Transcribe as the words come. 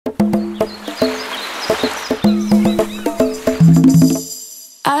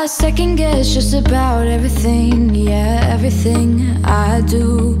second guess just about everything, yeah, everything I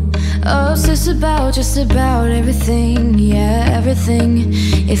do. Obsessed about just about everything, yeah, everything.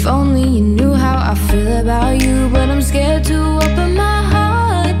 If only you knew how I feel about you, but I'm scared to open my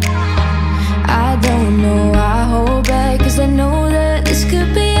heart. I don't know, I hold back, cause I know that this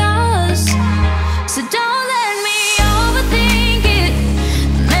could be us. So don't let me overthink it.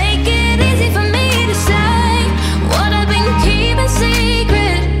 Make it easy for me to say what I've been keeping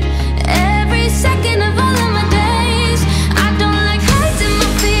secret every second of all of my days. I don't like hiding my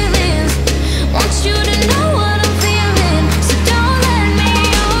feelings, want you to know what I'm feeling. So don't let me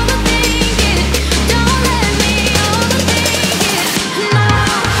overthink it. Don't let me overthink it. No.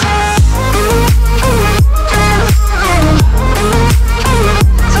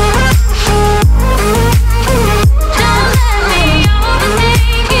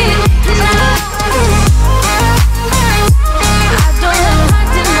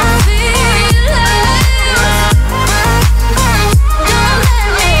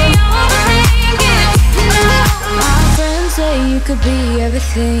 Could be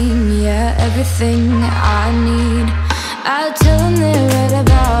everything, yeah, everything I need. I tell them they're right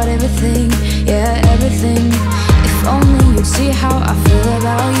about everything, yeah, everything. If only you'd see how I feel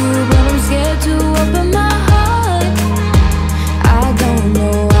about you, but I'm scared to open my heart.